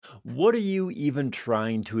What are you even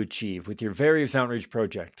trying to achieve with your various outreach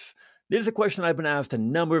projects? This is a question I've been asked a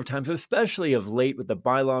number of times, especially of late with the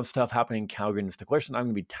bylaw stuff happening in Calgary. And it's the question I'm going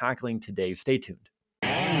to be tackling today. Stay tuned.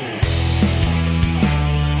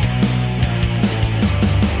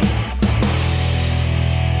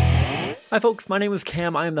 Hi, folks. My name is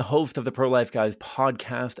Cam. I am the host of the Pro-Life Guys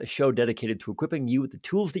podcast, a show dedicated to equipping you with the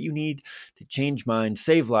tools that you need to change minds,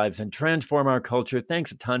 save lives, and transform our culture.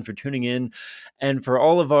 Thanks a ton for tuning in. And for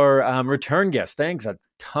all of our return guests, thanks a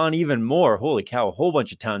ton, even more. Holy cow, a whole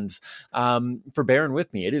bunch of tons for bearing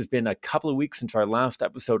with me. It has been a couple of weeks since our last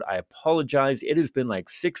episode. I apologize. It has been like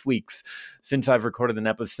 6 weeks since I've recorded an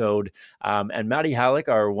episode. And Maddie Halleck,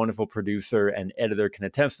 our wonderful producer and editor, can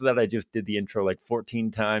attest to that. I just did the intro like 14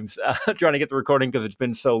 times trying to get the recording because it's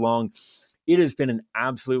been so long. It has been an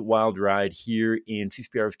absolute wild ride here in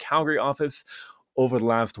CCPR's Calgary office. Over the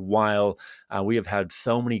last while, we have had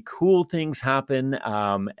so many cool things happen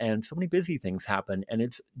and so many busy things happen, and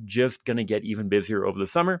it's just going to get even busier over the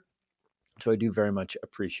summer. So I do very much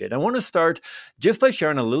appreciate it. I want to start just by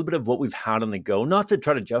sharing a little bit of what we've had on the go, not to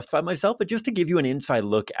try to justify myself, but just to give you an inside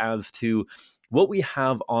look as to what we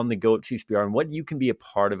have on the go at CCPR and what you can be a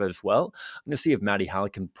part of as well. I'm going to see if Maddie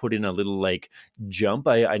Halleck can put in a little jump.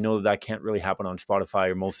 I know that can't really happen on Spotify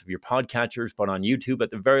or most of your podcatchers, but on YouTube, at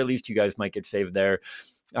the very least, you guys might get saved there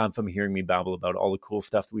from hearing me babble about all the cool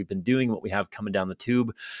stuff that we've been doing, what we have coming down the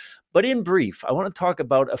tube. But in brief, I want to talk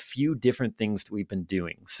about a few different things that we've been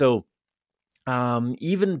doing. So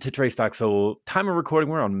even to trace back, so time of recording,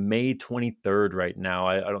 we're on May 23rd right now.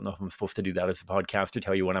 I don't know if I'm supposed to do that as a podcast to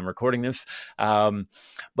tell you when I'm recording this,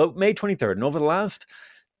 but May 23rd. And over the last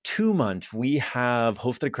 2 months, we have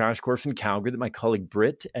hosted a crash course in Calgary that my colleague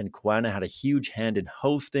Britt and Kwana had a huge hand in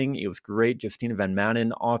hosting. It was great. Justina Van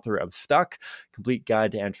Manen, author of Stuck, Complete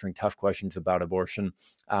Guide to Answering Tough Questions About Abortion,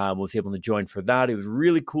 was able to join for that. It was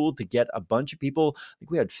really cool to get a bunch of people. I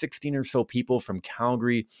think we had 16 or so people from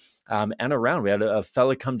Calgary and around. We had a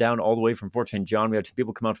fella come down all the way from Fort St. John. We had some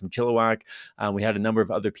people come out from Chilliwack. We had a number of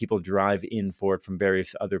other people drive in for it from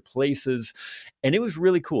various other places. And it was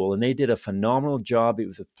really cool. And they did a phenomenal job. It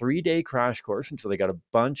was a 3-day crash course. And so they got a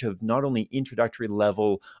bunch of not only introductory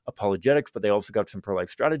level apologetics, but they also got some pro-life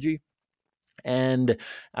strategy. And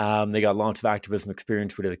they got lots of activism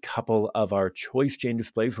experience. We did a couple of our choice chain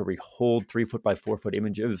displays where we hold 3 foot by 4 foot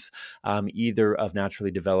images, either of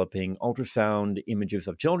naturally developing ultrasound images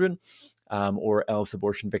of children or else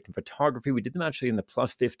abortion victim photography. We did them actually in the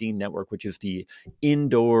Plus 15 network, which is the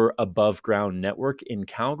indoor above ground network in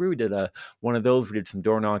Calgary. We did one of those. We did some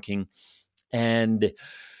door knocking, and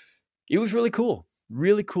it was really cool.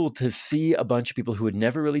 Really cool to see a bunch of people who had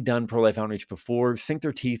never really done pro-life outreach before sink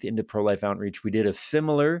their teeth into pro-life outreach. We did a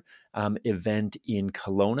similar event in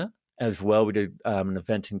Kelowna as well. We did an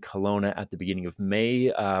event in Kelowna at the beginning of May,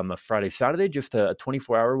 a Friday, Saturday, just a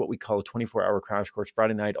 24-hour, what we call a 24-hour crash course,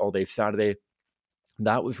 Friday night, all day Saturday.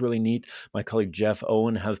 That was really neat. My colleague Jeff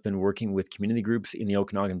Owen has been working with community groups in the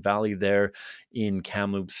Okanagan Valley there in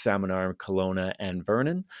Kamloops, Salmonar, Kelowna, and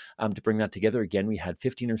Vernon to bring that together. Again, we had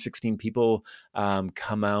 15 or 16 people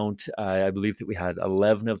come out. I believe that we had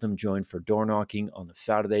 11 of them join for door knocking on the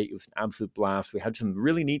Saturday. It was an absolute blast. We had some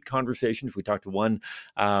really neat conversations. We talked to one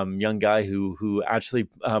young guy who actually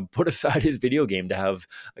put aside his video game to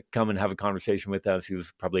come and have a conversation with us. He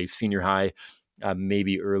was probably senior high,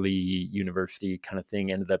 maybe early university kind of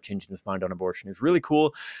thing, ended up changing his mind on abortion. It's really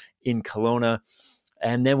cool in Kelowna.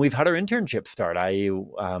 And then we've had our internship start.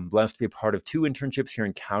 I'm blessed to be a part of 2 internships here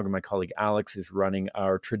in Calgary. My colleague Alex is running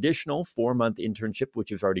our traditional 4-month internship, which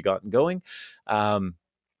has already gotten going.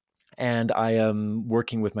 And I am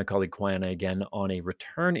working with my colleague Kwana again on a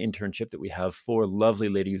return internship that we have 4 lovely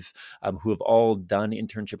ladies who have all done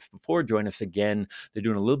internships before join us again. They're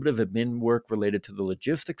doing a little bit of admin work related to the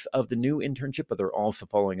logistics of the new internship, but they're also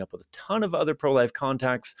following up with a ton of other pro-life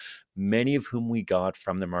contacts, many of whom we got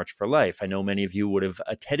from the March for Life. I know many of you would have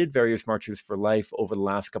attended various Marches for Life over the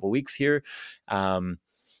last couple of weeks here.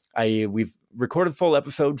 We've recorded full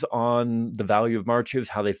episodes on the value of marches,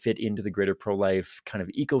 how they fit into the greater pro-life kind of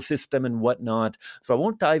ecosystem and whatnot. So I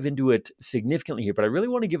won't dive into it significantly here, but I really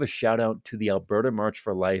want to give a shout out to the Alberta March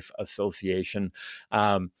for Life Association.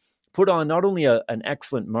 Put on not only an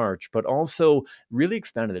excellent march, but also really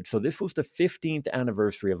expanded it. So this was the 15th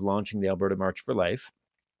anniversary of launching the Alberta March for Life.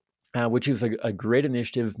 Which is a great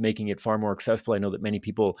initiative, making it far more accessible. I know that many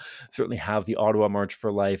people certainly have the Ottawa March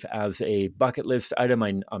for Life as a bucket list item.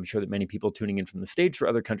 I'm sure that many people tuning in from the States or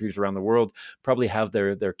other countries around the world probably have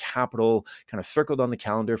their capital kind of circled on the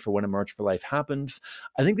calendar for when a March for Life happens.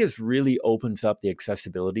 I think this really opens up the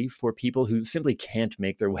accessibility for people who simply can't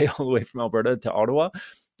make their way all the way from Alberta to Ottawa.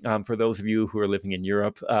 for those of you who are living in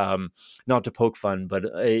Europe. Not to poke fun, but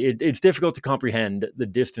it's difficult to comprehend the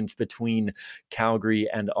distance between Calgary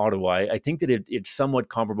and Ottawa. I think that it's somewhat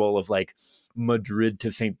comparable of like Madrid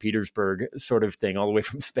to St. Petersburg sort of thing, all the way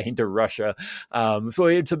from Spain to Russia. So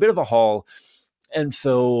it's a bit of a haul. And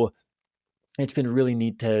so it's been really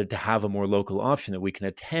neat to have a more local option that we can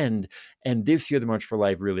attend. And this year, the March for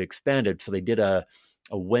Life really expanded. So they did a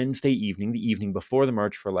Wednesday evening, the evening before the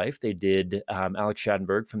March for Life. They did Alex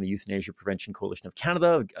Schadenberg from the Euthanasia Prevention Coalition of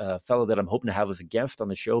Canada, a fellow that I'm hoping to have as a guest on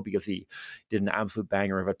the show because he did an absolute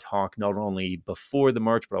banger of a talk, not only before the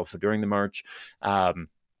March, but also during the March.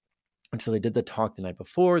 And so they did the talk the night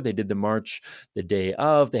before, they did the march the day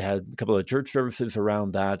of, they had a couple of church services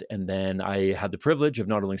around that. And then I had the privilege of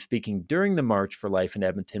not only speaking during the March for Life in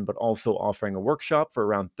Edmonton, but also offering a workshop for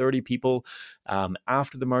around 30 people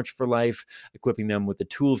after the March for Life, equipping them with the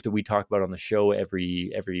tools that we talk about on the show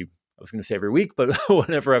every I was going to say every week, but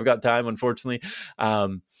whenever I've got time, unfortunately.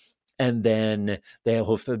 And then they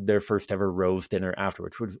hosted their first ever Rose dinner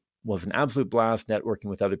afterwards, which was an absolute blast, networking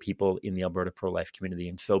with other people in the Alberta pro-life community.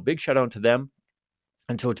 And so big shout out to them.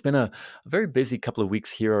 And so it's been a very busy couple of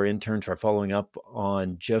weeks here. Our interns are following up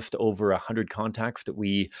on just over 100 contacts that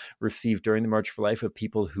we received during the March for Life of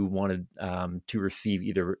people who wanted to receive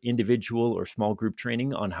either individual or small group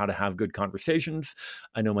training on how to have good conversations.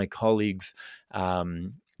 I know my colleagues,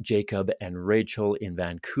 Jacob and Rachel in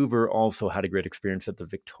Vancouver, also had a great experience at the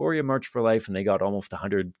Victoria March for Life, and they got almost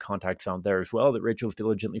 100 contacts out there as well that Rachel's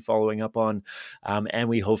diligently following up on. And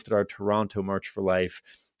we hosted our Toronto March for Life,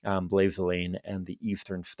 Blaise Elaine and the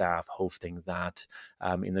Eastern staff hosting that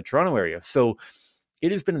in the Toronto area. So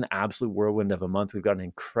it has been an absolute whirlwind of a month. We've got an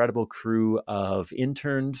incredible crew of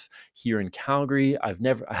interns here in Calgary. I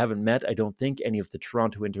haven't met, I don't think, any of the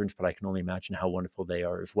Toronto interns, but I can only imagine how wonderful they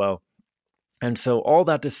are as well. And so all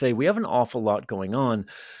that to say, we have an awful lot going on.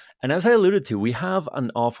 And as I alluded to, we have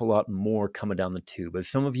an awful lot more coming down the tube. As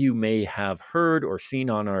some of you may have heard or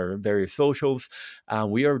seen on our various socials,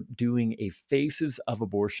 we are doing a Faces of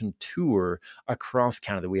Abortion tour across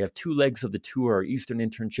Canada. We have two legs of the tour. Our Eastern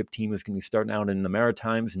internship team is going to be starting out in the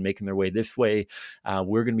Maritimes and making their way this way.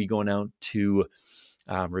 We're going to be going out to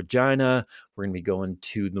Regina. We're going to be going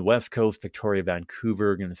to the West Coast, Victoria, Vancouver.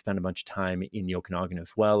 We're going to spend a bunch of time in the Okanagan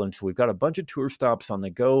as well. And so we've got a bunch of tour stops on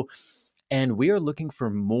the go. And we are looking for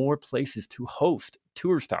more places to host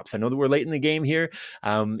tour stops. I know that we're late in the game here.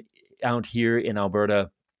 Out here in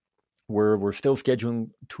Alberta, we're still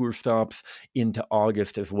scheduling tour stops into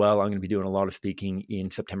August as well. I'm going to be doing a lot of speaking in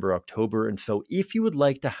September, October. And so if you would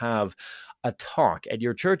like to have a talk at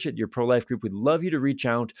your church, at your pro-life group, we'd love you to reach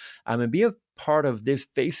out and be a part of this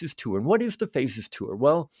Faces Tour. And what is the Faces Tour?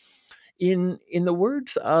 Well, in the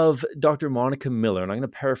words of Dr. Monica Miller, and I'm going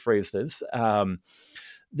to paraphrase this,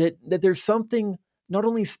 that there's something not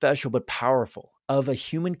only special but powerful of a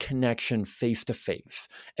human connection face to face.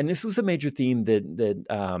 And this was a major theme that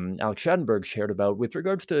Alex Schadenberg shared about with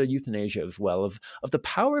regards to euthanasia as well, of the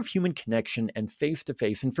power of human connection and face to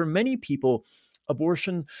face. And for many people,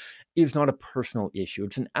 abortion is not a personal issue.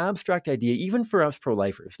 It's an abstract idea, even for us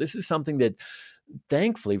pro-lifers. This is something that,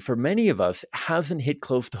 thankfully, for many of us, hasn't hit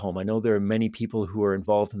close to home. I know there are many people who are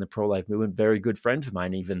involved in the pro-life movement, very good friends of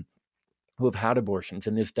mine even, who have had abortions,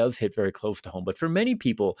 and this does hit very close to home. But for many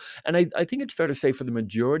people, and I think it's fair to say for the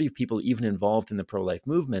majority of people even involved in the pro-life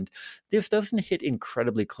movement, this doesn't hit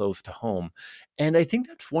incredibly close to home. And I think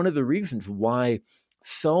that's one of the reasons why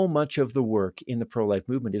so much of the work in the pro-life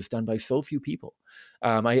movement is done by so few people.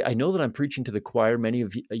 I know that I'm preaching to the choir. Many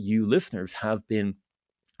of you listeners have been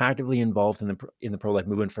actively involved in the pro-life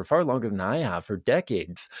movement for far longer than I have, for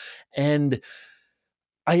decades. And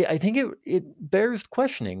I think it bears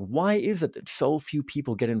questioning. Why is it that so few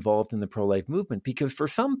people get involved in the pro-life movement? Because for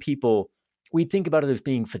some people, we think about it as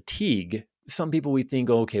being fatigue. Some people we think,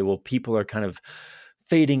 okay, well, people are kind of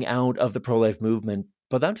fading out of the pro-life movement.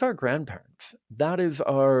 But that's our grandparents. That is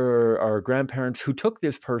our grandparents who took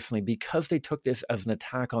this personally because they took this as an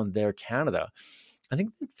attack on their Canada. I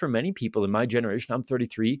think that for many people in my generation, I'm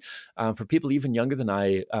 33, for people even younger than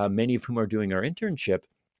I, many of whom are doing our internship,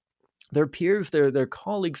 their peers, their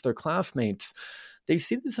colleagues, their classmates, they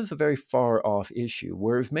see this as a very far off issue,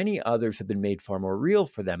 whereas many others have been made far more real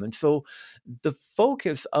for them. And so the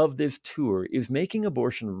focus of this tour is making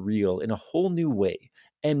abortion real in a whole new way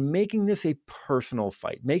and making this a personal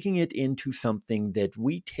fight, making it into something that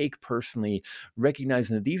we take personally,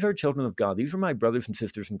 recognizing that these are children of God. These are my brothers and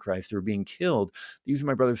sisters in Christ who are being killed. These are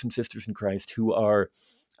my brothers and sisters in Christ who are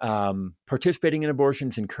participating in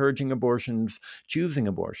abortions, encouraging abortions, choosing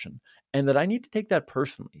abortion, and that I need to take that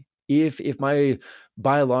personally. If my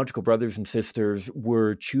biological brothers and sisters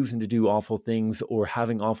were choosing to do awful things or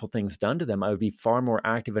having awful things done to them, I would be far more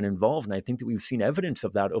active and involved. And I think that we've seen evidence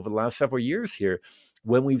of that over the last several years here,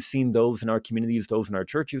 when we've seen those in our communities, those in our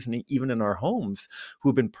churches, and even in our homes who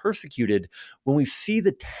have been persecuted. When we see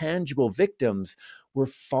the tangible victims, we're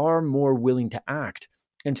far more willing to act.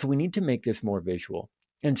 And so we need to make this more visual.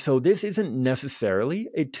 And so this isn't necessarily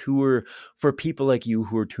a tour for people like you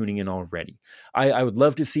who are tuning in already. I would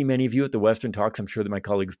love to see many of you at the Western Talks. I'm sure that my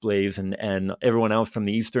colleagues Blaze and everyone else from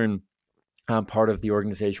the Eastern part of the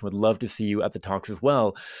organization would love to see you at the talks as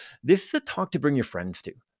well. This is a talk to bring your friends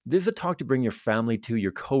to. This is a talk to bring your family to,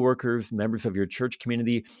 your coworkers, members of your church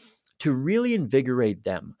community, to really invigorate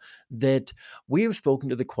them that we have spoken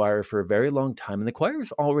to the choir for a very long time, and the choir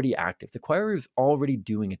is already active. The choir is already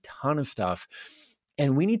doing a ton of stuff.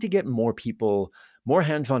 And we need to get more people, more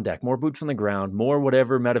hands on deck, more boots on the ground, more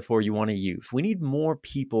whatever metaphor you want to use. We need more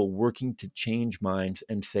people working to change minds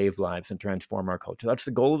and save lives and transform our culture. That's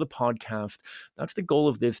the goal of the podcast. That's the goal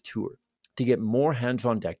of this tour, to get more hands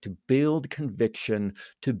on deck, to build conviction,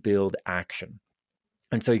 to build action.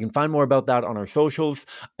 And so you can find more about that on our socials.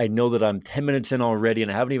 I know that I'm 10 minutes in already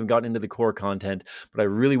and I haven't even gotten into the core content, but I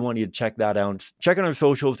really want you to check that out. Check on our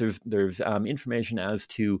socials. There's information as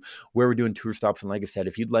to where we're doing tour stops. And like I said,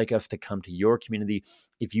 if you'd like us to come to your community,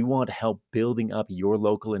 if you want help building up your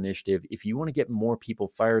local initiative, if you want to get more people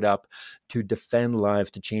fired up to defend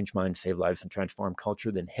lives, to change minds, save lives, and transform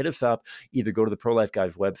culture, then hit us up. Either go to the Pro-Life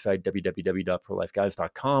Guys website,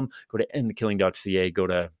 www.prolifeguys.com, go to endthekilling.ca, go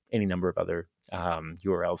to any number of other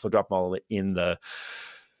URLs. I'll drop them all in the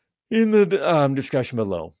discussion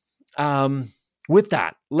below. With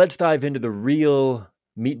that, let's dive into the real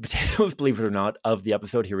meat and potatoes, believe it or not, of the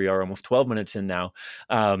episode. Here we are, almost 12 minutes in now.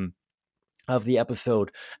 Of the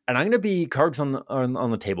episode, and I'm going to be cards on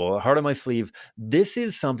the table, heart on my sleeve. This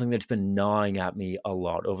is something that's been gnawing at me a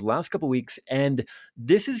lot over the last couple of weeks, and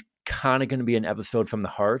this is kind of going to be an episode from the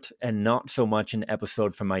heart and not so much an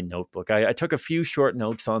episode from my notebook. I took a few short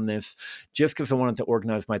notes on this just because I wanted to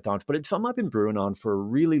organize my thoughts, but it's something I've been brewing on for a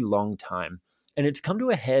really long time, and it's come to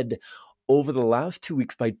a head over the last 2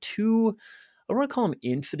 weeks by two, I don't want to call them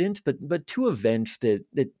incidents, but two events that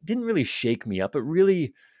didn't really shake me up. It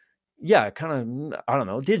really, kind of, I don't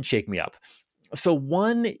know, did shake me up. So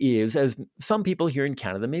one is, as some people here in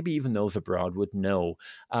Canada, maybe even those abroad would know,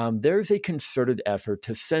 there's a concerted effort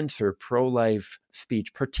to censor pro-life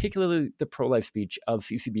speech, particularly the pro-life speech of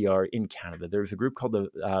CCBR in Canada. There's a group called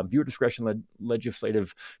the Viewer Discretion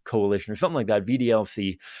Legislative Coalition or something like that,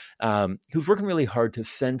 VDLC, who's working really hard to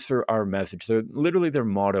censor our message. So literally their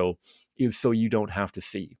motto is "so you don't have to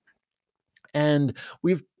see." And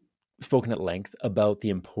we've spoken at length about the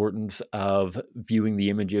importance of viewing the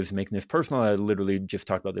images, making this personal. I literally just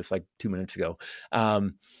talked about this like 2 minutes ago.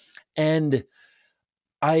 And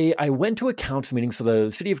I went to a council meeting. So the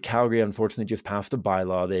city of Calgary, unfortunately, just passed a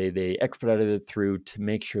bylaw. They expedited it through to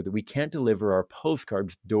make sure that we can't deliver our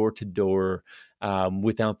postcards door to door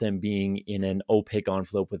without them being in an opaque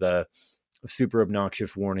envelope with a super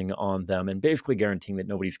obnoxious warning on them, and basically guaranteeing that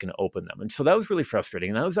nobody's going to open them. And so that was really frustrating.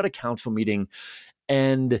 And I was at a council meeting,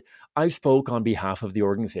 and I spoke on behalf of the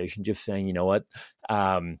organization, just saying, you know what,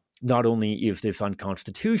 not only is this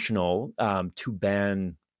unconstitutional to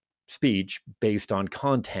ban speech based on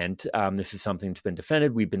content, this is something that's been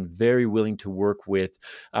defended. We've been very willing to work with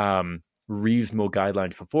reasonable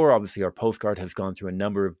guidelines before. Obviously, our postcard has gone through a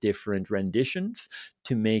number of different renditions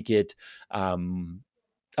to make it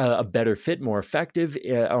a better fit, more effective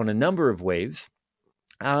on a number of ways.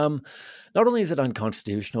 Not only is it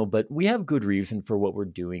unconstitutional, but we have good reason for what we're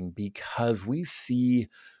doing, because we see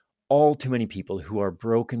all too many people who are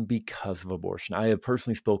broken because of abortion. I have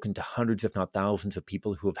personally spoken to hundreds, if not thousands, of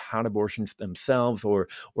people who have had abortions themselves, or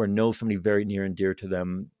know somebody very near and dear to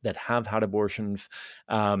them that have had abortions.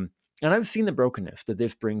 And I've seen the brokenness that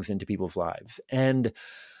this brings into people's lives. And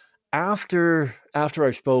after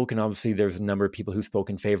I spoke, and obviously there's a number of people who spoke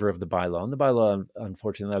in favor of the bylaw, and the bylaw,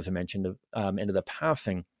 unfortunately, as I mentioned, ended up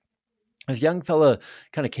passing. This young fella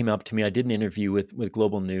kind of came up to me. I did an interview with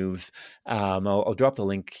Global News. I'll drop the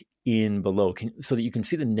link in below so that you can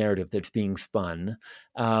see the narrative that's being spun.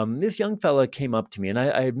 This young fella came up to me, and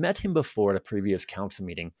I had met him before at a previous council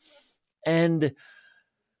meeting. And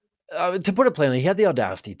to put it plainly, he had the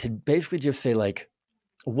audacity to basically just say, like,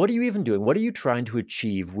 what are you even doing? What are you trying to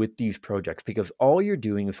achieve with these projects? Because all you're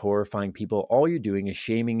doing is horrifying people. All you're doing is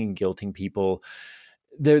shaming and guilting people.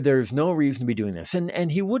 There's no reason to be doing this.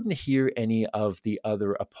 And he wouldn't hear any of the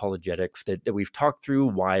other apologetics that we've talked through,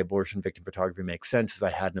 why abortion victim photography makes sense, as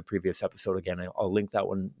I had in a previous episode. Again, I'll link that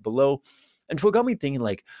one below. And so it got me thinking,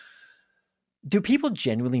 like, do people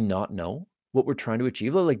genuinely not know what we're trying to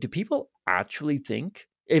achieve? Like, do people actually think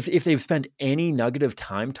if they've spent any nugget of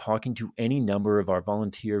time talking to any number of our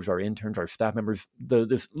volunteers, our interns, our staff members,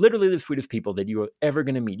 literally the sweetest people that you are ever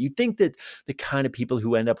going to meet, you think that the kind of people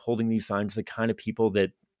who end up holding these signs, the kind of people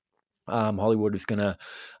that Hollywood is gonna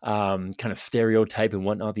kind of stereotype and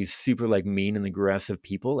whatnot, these super like mean and aggressive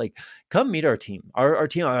people, like come meet our team. Our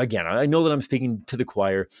team, again, I know that I'm speaking to the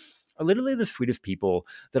choir, are literally the sweetest people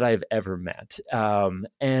that I've ever met.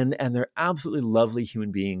 And they're absolutely lovely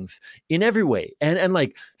human beings in every way. And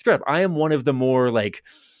like straight up, I am one of the more like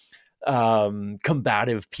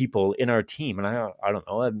combative people in our team. And I don't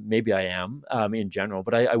know, maybe I am in general,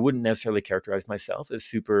 but I wouldn't necessarily characterize myself as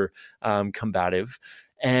super combative.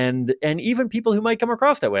 And even people who might come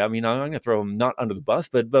across that way. I mean, I'm going to throw them not under the bus,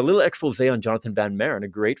 but a little expose on Jonathan Van Maren, a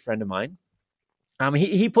great friend of mine.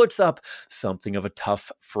 He puts up something of a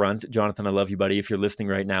tough front. Jonathan, I love you, buddy, if you're listening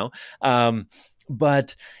right now.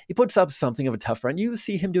 But he puts up something of a tough front. You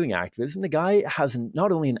see him doing activism. The guy has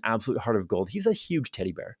not only an absolute heart of gold, he's a huge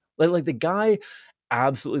teddy bear. Like the guy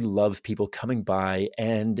absolutely loves people coming by,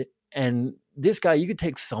 and this guy, you could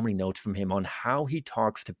take so many notes from him on how he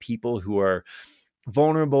talks to people who are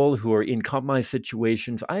vulnerable, who are in compromised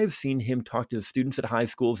situations. I have seen him talk to students at high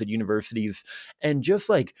schools, at universities, and just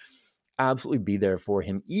like absolutely be there for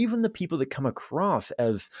him. Even the people that come across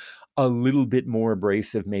as a little bit more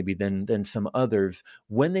abrasive maybe than some others,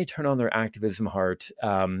 when they turn on their activism heart,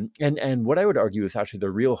 and what I would argue is actually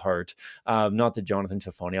the real heart, not the Jonathan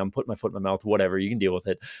Safoni, I'm putting my foot in my mouth, whatever, you can deal with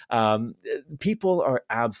it. People are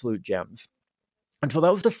absolute gems. And so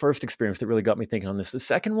that was the first experience that really got me thinking on this. The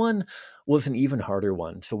second one was an even harder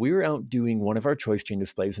one. So we were out doing one of our choice chain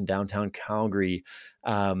displays in downtown Calgary,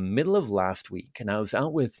 middle of last week. And I was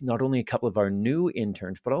out with not only a couple of our new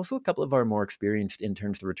interns, but also a couple of our more experienced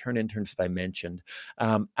interns, the return interns that I mentioned,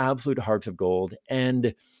 absolute hearts of gold.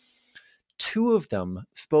 And two of them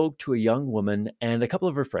spoke to a young woman and a couple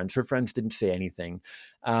of her friends. Her friends didn't say anything.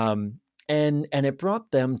 And it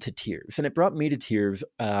brought them to tears, and it brought me to tears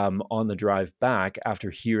on the drive back after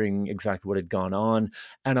hearing exactly what had gone on.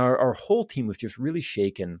 And our whole team was just really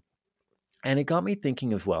shaken. And it got me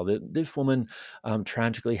thinking as well that this woman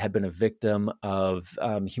tragically had been a victim of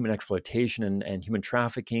human exploitation and human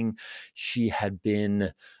trafficking. She had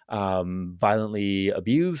been violently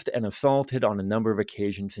abused and assaulted on a number of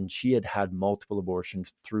occasions, and she had had multiple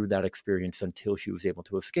abortions through that experience until she was able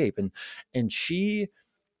to escape. And she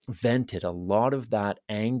vented a lot of that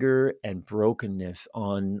anger and brokenness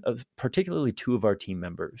on particularly two of our team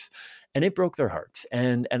members, and it broke their hearts.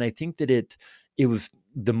 And I think that it was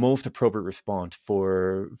the most appropriate response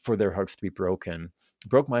for their hearts to be broken. It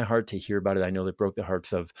broke my heart to hear about it. I know that broke the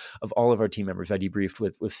hearts of all of our team members. I debriefed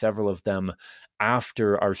with several of them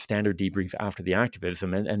after our standard debrief after the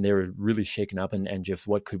activism, and they were really shaken up and just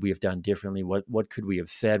what could we have done differently? What could we have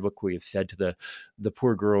said? What could we have said to the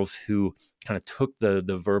poor girls who kind of took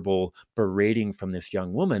the verbal berating from this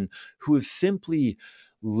young woman who was simply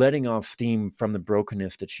letting off steam from the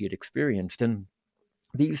brokenness that she had experienced? And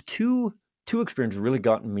these two experiences really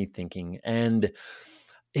gotten me thinking. And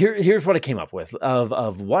here's what I came up with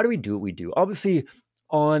of why do we do what we do? Obviously,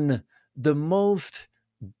 on the most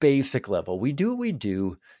basic level, we do what we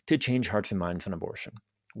do to change hearts and minds on abortion.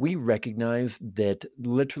 We recognize that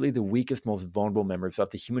literally the weakest, most vulnerable members of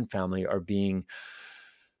the human family are being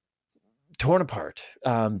torn apart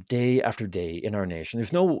day after day in our nation.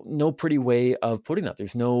 There's no pretty way of putting that.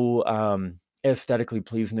 There's no aesthetically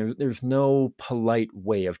pleasing. There's no polite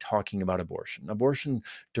way of talking about abortion. Abortion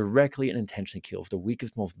directly and intentionally kills the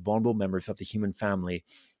weakest, most vulnerable members of the human family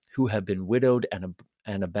who have been widowed and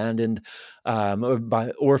abandoned,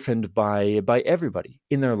 orphaned by everybody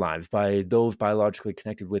in their lives, by those biologically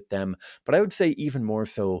connected with them, but I would say even more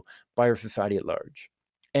so by our society at large.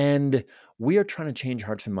 And we are trying to change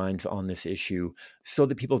hearts and minds on this issue so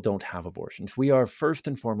that people don't have abortions. We are first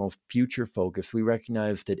and foremost future focused. We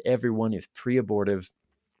recognize that everyone is pre-abortive,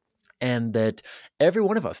 and that every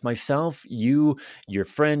one of us, myself, you, your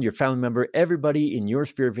friend, your family member, everybody in your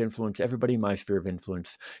sphere of influence, everybody in my sphere of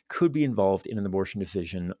influence could be involved in an abortion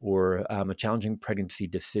decision or a challenging pregnancy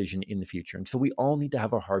decision in the future. And so we all need to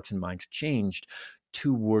have our hearts and minds changed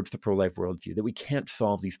towards the pro-life worldview, that we can't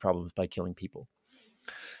solve these problems by killing people.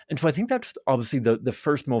 And so I think that's obviously the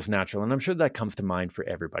first most natural, and I'm sure that comes to mind for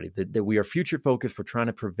everybody, that we are future focused. We're trying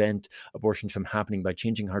to prevent abortions from happening by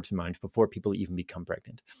changing hearts and minds before people even become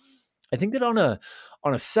pregnant. I think that on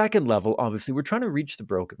a second level, obviously, we're trying to reach the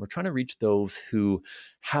broken. We're trying to reach those who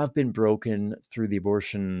have been broken through the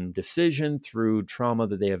abortion decision, through trauma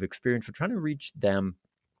that they have experienced. We're trying to reach them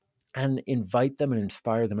and invite them and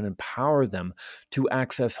inspire them and empower them to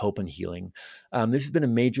access hope and healing. This has been a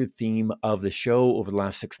major theme of the show over the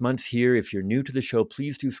last 6 months here. If you're new to the show,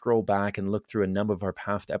 please do scroll back and look through a number of our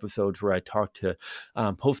past episodes where I talk to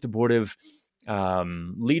post-abortive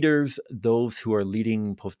leaders, those who are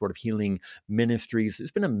leading post-abortive healing ministries.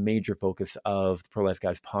 It's been a major focus of the Pro-Life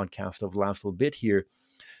Guys podcast over the last little bit here,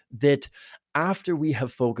 that after we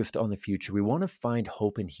have focused on the future, we want to find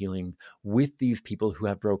hope and healing with these people who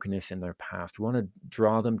have brokenness in their past. We want to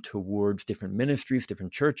draw them towards different ministries,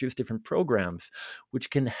 different churches, different programs, which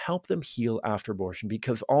can help them heal after abortion.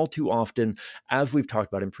 Because all too often, as we've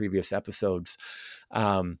talked about in previous episodes,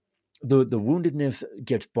 the woundedness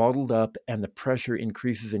gets bottled up and the pressure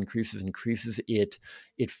increases.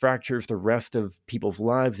 It fractures the rest of people's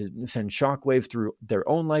lives. It sends shockwaves through their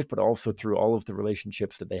own life, but also through all of the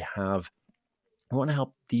relationships that they have. I want to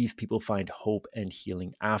help these people find hope and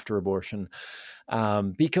healing after abortion,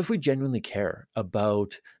 because we genuinely care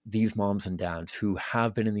about these moms and dads who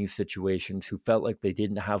have been in these situations, who felt like they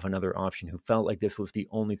didn't have another option, who felt like this was the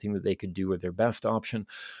only thing that they could do or their best option.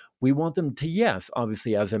 We want them to, yes,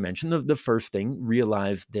 obviously, as I mentioned, the first thing,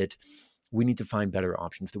 realize that we need to find better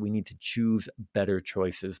options, that we need to choose better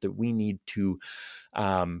choices, that we need to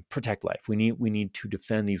protect life. We need to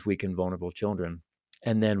defend these weak and vulnerable children.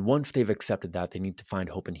 And then once they've accepted that, they need to find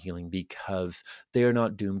hope and healing, because they are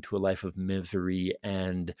not doomed to a life of misery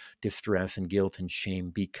and distress and guilt and shame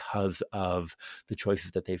because of the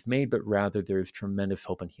choices that they've made, but rather there's tremendous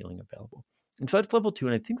hope and healing available. And so that's level 2.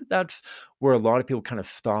 And I think that that's where a lot of people kind of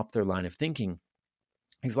stop their line of thinking.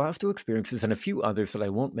 These last 2 experiences and a few others that I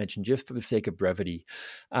won't mention just for the sake of brevity,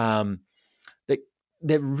 that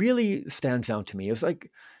really stands out to me is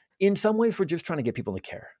like, in some ways, we're just trying to get people to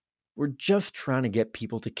care. We're just trying to get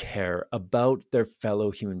people to care about their fellow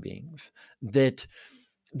human beings. That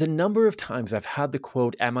the number of times I've had the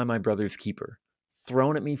quote, "Am I my brother's keeper?"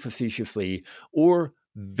 thrown at me facetiously or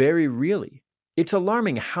very really. It's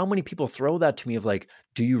alarming how many people throw that to me of like,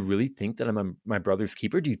 do you really think that I'm my brother's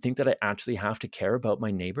keeper? Do you think that I actually have to care about my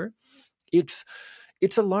neighbor? It's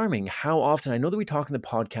alarming how often, I know that we talk in the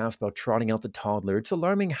podcast about trotting out the toddler. It's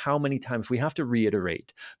alarming how many times we have to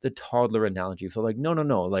reiterate the toddler analogy. So like, no,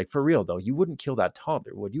 like for real though, you wouldn't kill that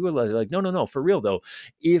toddler, would you? Like, no, for real though.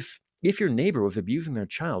 If your neighbor was abusing their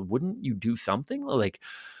child, wouldn't you do something? Like,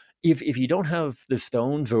 if you don't have the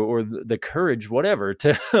stones or the courage, whatever,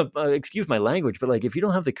 to excuse my language, but like if you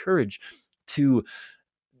don't have the courage to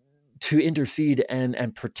intercede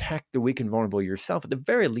and protect the weak and vulnerable yourself, at the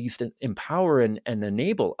very least empower and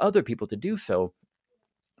enable other people to do so.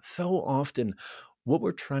 So often what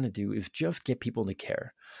we're trying to do is just get people to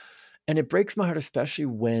care. And it breaks my heart, especially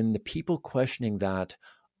when the people questioning that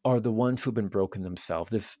are the ones who've been broken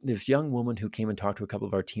themselves. This young woman who came and talked to a couple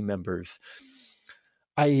of our team members,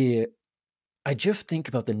 I just think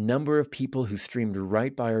about the number of people who streamed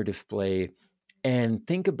right by our display and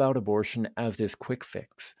think about abortion as this quick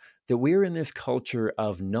fix. That we're in this culture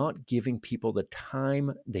of not giving people the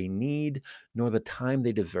time they need, nor the time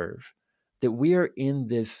they deserve. That we are in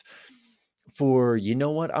this for, you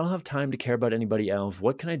know what, I don't have time to care about anybody else.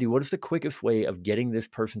 What can I do? What is the quickest way of getting this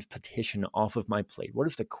person's petition off of my plate? What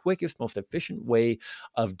is the quickest, most efficient way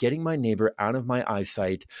of getting my neighbor out of my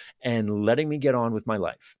eyesight and letting me get on with my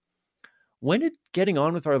life? When did getting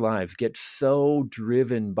on with our lives get so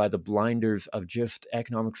driven by the blinders of just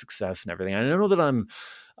economic success and everything? I know that I'm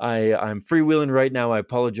freewheeling right now. I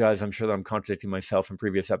apologize. I'm sure that I'm contradicting myself in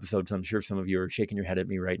previous episodes. I'm sure some of you are shaking your head at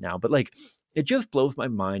me right now. But like, it just blows my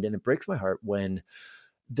mind and it breaks my heart when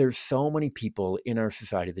there's so many people in our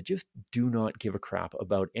society that just do not give a crap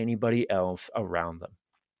about anybody else around them.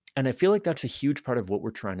 And I feel like that's a huge part of what we're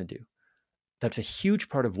trying to do. That's a huge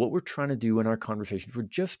part of what we're trying to do in our conversations. We're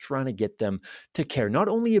just trying to get them to care, not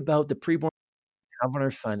only about the preborn we have on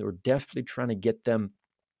our side that we're desperately trying to get them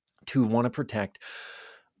to want to protect,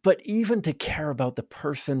 but even to care about the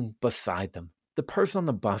person beside them, the person on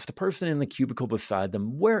the bus, the person in the cubicle beside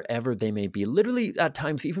them, wherever they may be. Literally, at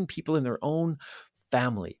times, even people in their own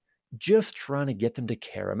family, just trying to get them to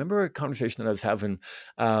care. I remember a conversation that I was having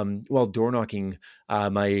while door knocking.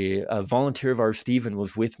 My volunteer of ours, Stephen,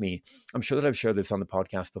 was with me. I'm sure that I've shared this on the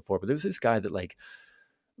podcast before, but there's this guy that like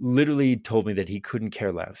literally told me that he couldn't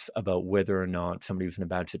care less about whether or not somebody was in a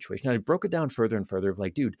bad situation. And I broke it down further and further of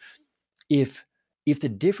like, dude, if the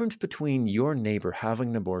difference between your neighbor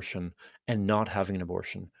having an abortion and not having an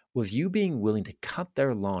abortion was you being willing to cut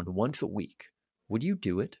their lawn once a week, would you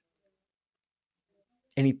do it?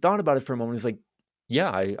 And he thought about it for a moment. He's like,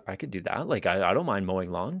 yeah, I could do that. Like, I don't mind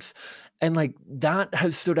mowing lawns. And like, that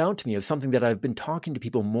has stood out to me as something that I've been talking to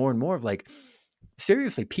people more and more of like,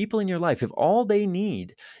 seriously, people in your life, if all they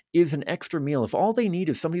need is an extra meal, if all they need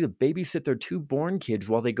is somebody to babysit their 2 born kids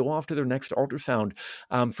while they go off to their next ultrasound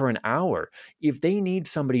for an hour, if they need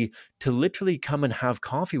somebody to literally come and have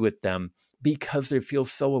coffee with them because they feel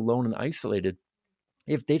so alone and isolated,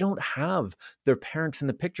 if they don't have their parents in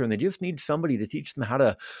the picture and they just need somebody to teach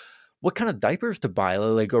them what kind of diapers to buy,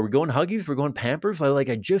 like, are we going Huggies? We're going Pampers? I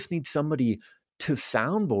just need somebody to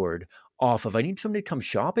soundboard off of. I need somebody to come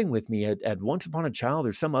shopping with me at Once Upon a Child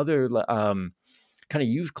or some other kind of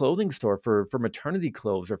used clothing store for maternity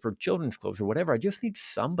clothes or for children's clothes or whatever. I just need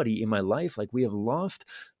somebody in my life. Like, we have lost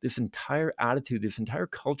this entire attitude, this entire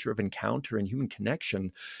culture of encounter and human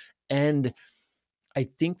connection. And I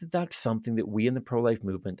think that that's something that we in the pro-life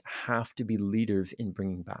movement have to be leaders in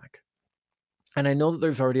bringing back. And I know that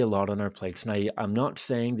there's already a lot on our plates, and I'm not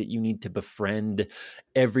saying that you need to befriend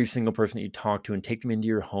every single person that you talk to and take them into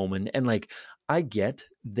your home. And like, I get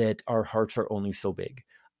that our hearts are only so big.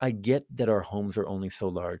 I get that our homes are only so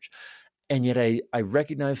large. And yet I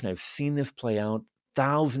recognize, and I've seen this play out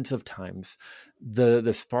thousands of times,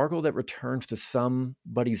 the sparkle that returns to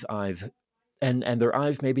somebody's eyes, and their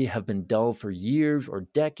eyes maybe have been dull for years or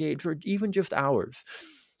decades or even just hours.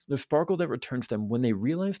 The sparkle that returns to them when they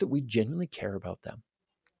realize that we genuinely care about them,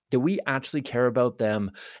 that we actually care about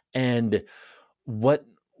them and what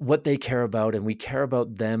they care about, and we care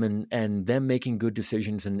about them and them making good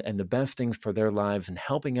decisions and the best things for their lives and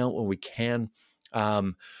helping out when we can.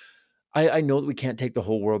 I know that we can't take the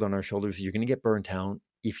whole world on our shoulders. You're going to get burnt out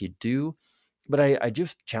if you do. But I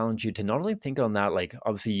just challenge you to not only think on that, like,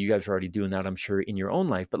 obviously you guys are already doing that, I'm sure, in your own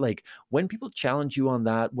life, but like, when people challenge you on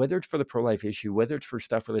that, whether it's for the pro-life issue, whether it's for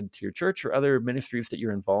stuff related to your church or other ministries that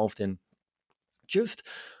you're involved in, just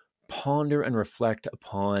ponder and reflect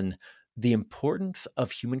upon the importance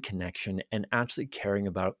of human connection and actually caring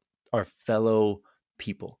about our fellow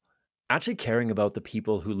people. Actually caring about the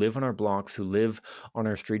people who live on our blocks, who live on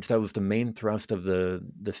our streets. That was the main thrust of the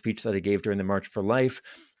speech that I gave during the March for Life.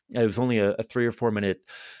 It was only a 3 or 4 minute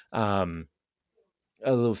a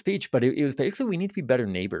little speech, but it was basically, we need to be better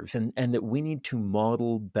neighbors, and that we need to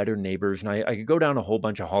model better neighbors. And I could go down a whole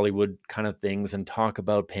bunch of Hollywood kind of things and talk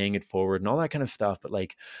about paying it forward and all that kind of stuff. But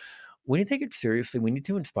like, when you take it seriously, we need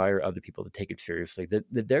to inspire other people to take it seriously, that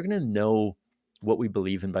they're going to know what we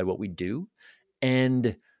believe in by what we do.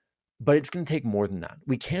 But it's going to take more than that.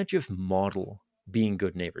 We can't just model being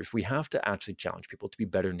good neighbors. We have to actually challenge people to be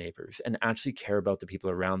better neighbors and actually care about the people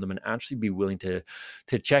around them and actually be willing to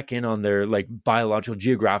check in on their like biological,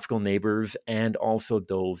 geographical neighbors and also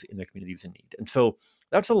those in the communities in need. And so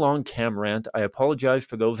that's a long Cam rant. I apologize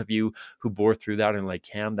for those of you who bore through that and like,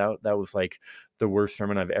 Cam, that was like the worst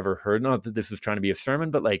sermon I've ever heard. Not that this was trying to be a sermon,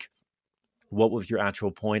 but like, what was your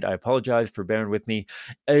actual point? I apologize for bearing with me.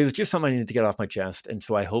 It was just something I needed to get off my chest. And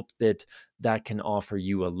so I hope that that can offer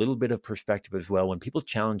you a little bit of perspective as well. When people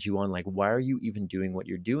challenge you on like, why are you even doing what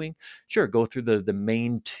you're doing? Sure, go through the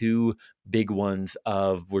main 2 big ones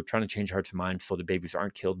of, we're trying to change hearts and minds so the babies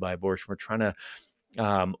aren't killed by abortion. We're trying to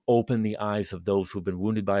open the eyes of those who've been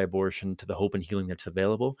wounded by abortion to the hope and healing that's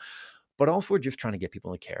available. But also, we're just trying to get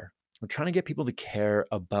people to care. We're trying to get people to care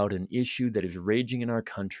about an issue that is raging in our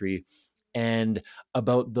country, and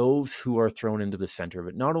about those who are thrown into the center of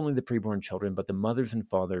it. Not only the preborn children, but the mothers and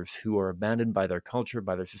fathers who are abandoned by their culture,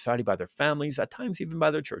 by their society, by their families, at times even by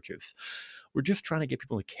their churches. We're just trying to get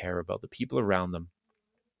people to care about the people around them.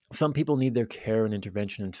 Some people need their care and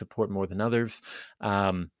intervention and support more than others.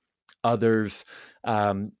 Others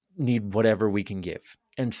need whatever we can give.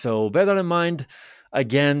 And so bear that in mind.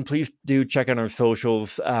 Again, please do check out our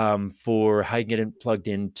socials for how you can get plugged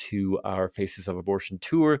into our Faces of Abortion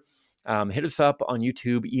tour. Hit us up on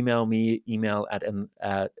YouTube, email me, email at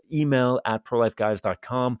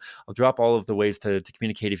prolifeguys.com. I'll drop all of the ways to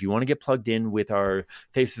communicate. If you want to get plugged in with our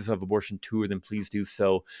Faces of Abortion tour, then please do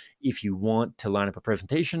so. If you want to line up a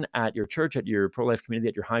presentation at your church, at your pro-life community,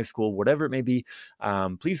 at your high school, whatever it may be,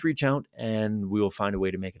 please reach out and we will find a way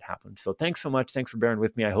to make it happen. So thanks so much. Thanks for bearing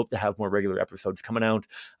with me. I hope to have more regular episodes coming out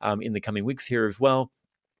in the coming weeks here as well.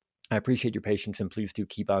 I appreciate your patience, and please do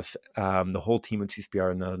keep us, the whole team at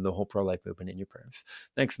CCPR and the whole pro-life movement, in your prayers.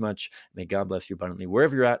 Thanks so much. May God bless you abundantly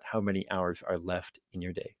wherever you're at, how many hours are left in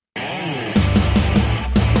your day.